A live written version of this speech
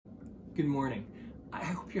Good morning. I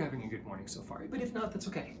hope you're having a good morning so far, but if not, that's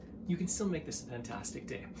okay. You can still make this a fantastic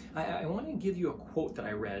day. I want to give you a quote that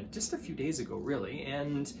I read just a few days ago, really,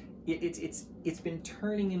 and it's been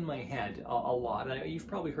turning in my head a lot. You've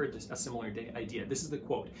probably heard a similar idea. This is the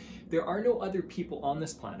quote: "There are no other people on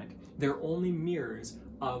this planet. They're only mirrors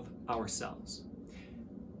of ourselves."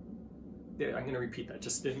 I'm going to repeat that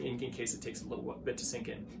just in case it takes a little bit to sink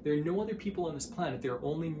in. There are no other people on this planet. They're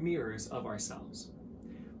only mirrors of ourselves.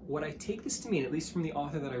 What I take this to mean, at least from the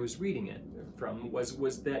author that I was reading it from,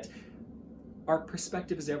 was that our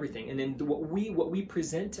perspective is everything, and then what we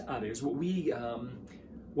present to others, what we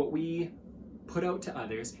put out to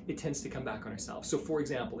others, it tends to come back on ourselves. So, for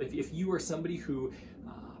example, if you are somebody who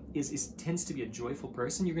tends to be a joyful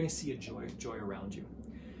person, you're going to see a joy around you,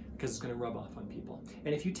 because it's going to rub off on people.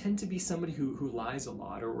 And if you tend to be somebody who lies a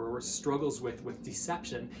lot or struggles with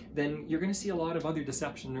deception, then you're going to see a lot of other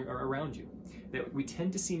deception around you. That we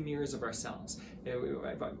tend to see mirrors of ourselves.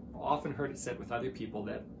 I've often heard it said with other people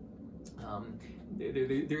that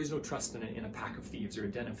there is no trust in a pack of thieves or a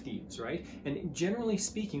den of thieves, right? And generally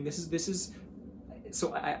speaking, this is.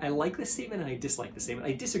 So I like this statement and I dislike the statement.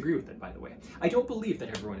 I disagree with it, by the way. I don't believe that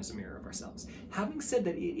everyone is a mirror of ourselves. Having said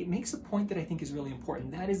that, it makes a point that I think is really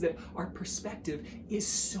important. That is that our perspective is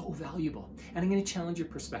so valuable. And I'm going to challenge your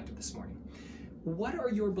perspective this morning. What are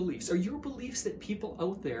your beliefs? Are your beliefs that people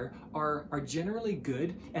out there are generally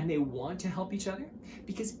good and they want to help each other?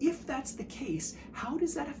 Because if that's the case, how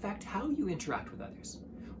does that affect how you interact with others?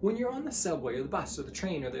 When you're on the subway or the bus or the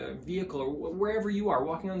train or the vehicle or wherever you are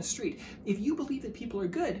walking on the street, if you believe that people are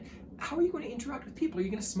good, how are you going to interact with people? Are you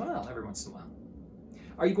going to smile every once in a while?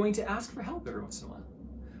 Are you going to ask for help every once in a while?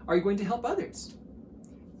 Are you going to help others?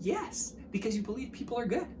 Yes, because you believe people are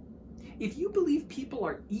good. If you believe people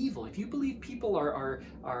are evil, if you believe people are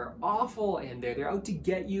awful and they're out to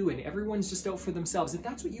get you and everyone's just out for themselves, if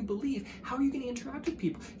that's what you believe, how are you going to interact with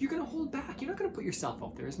people? You're going to hold back. You're not going to put yourself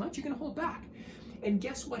out there as much. You're going to hold back. And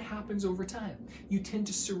guess what happens over time? You tend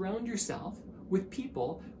to surround yourself with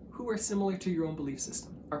people who are similar to your own belief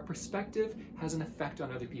system. Our perspective has an effect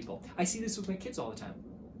on other people. I see this with my kids all the time.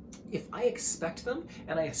 If I expect them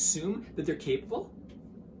and I assume that they're capable,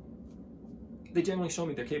 they generally show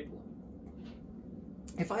me they're capable.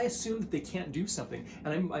 If I assume that they can't do something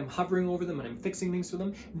and I'm hovering over them and I'm fixing things for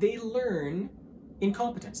them, they learn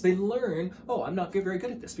incompetence. They learn, oh, I'm not very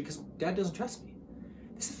good at this because Dad doesn't trust me.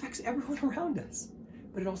 This affects everyone around us,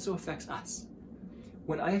 but it also affects us.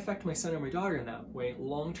 When I affect my son or my daughter in that way,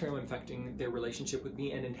 long-term I'm affecting their relationship with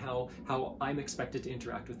me and in how I'm expected to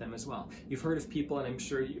interact with them as well. You've heard of people, and I'm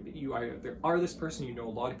sure there are this person, you know a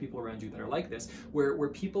lot of people around you that are like this, where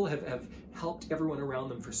people have helped everyone around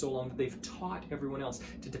them for so long that they've taught everyone else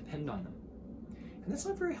to depend on them. And that's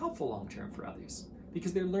not very helpful long-term for others,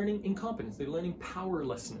 because they're learning incompetence, they're learning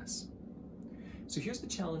powerlessness. So here's the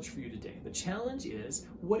challenge for you today. The challenge is,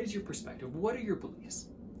 what is your perspective? What are your beliefs?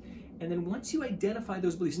 And then once you identify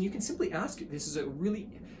those beliefs, and you can simply ask, this is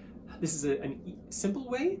a simple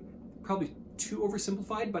way, probably too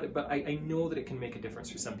oversimplified, but I know that it can make a difference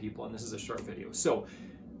for some people, and this is a short video. So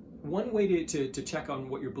one way to check on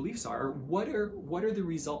what your beliefs are, what are the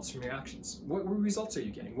results from your actions? What results are you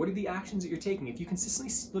getting? What are the actions that you're taking? If you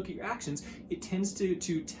consistently look at your actions, it tends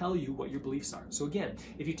to tell you what your beliefs are. So again,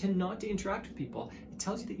 if you tend not to interact with people, it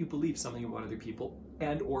tells you that you believe something about other people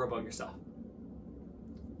and or about yourself.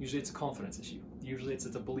 Usually it's a confidence issue. Usually it's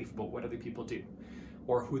a belief about what other people do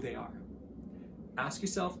or who they are. Ask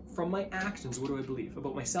yourself, from my actions, what do I believe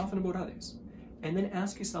about myself and about others? And then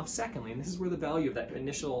ask yourself, secondly, and this is where the value of that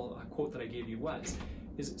initial quote that I gave you was,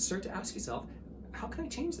 is start to ask yourself, how can I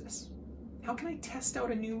change this? How can I test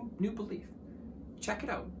out a new belief? Check it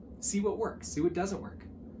out. See what works. See what doesn't work.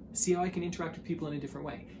 See how I can interact with people in a different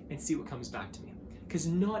way and see what comes back to me. Because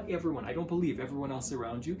not everyone, I don't believe everyone else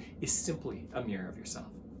around you is simply a mirror of yourself.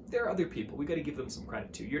 There are other people. We got to give them some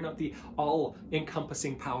credit too. You're not the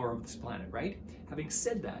all-encompassing power of this planet, right? Having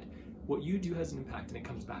said that, what you do has an impact and it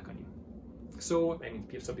comes back on you. So, I mean,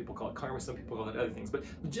 some people call it karma, some people call it other things, but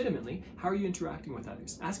legitimately, how are you interacting with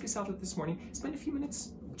others? Ask yourself that this morning. Spend a few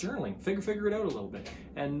minutes journaling, figure it out a little bit,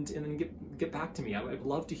 and then get back to me. I would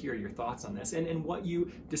love to hear your thoughts on this and what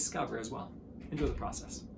you discover as well. Enjoy the process.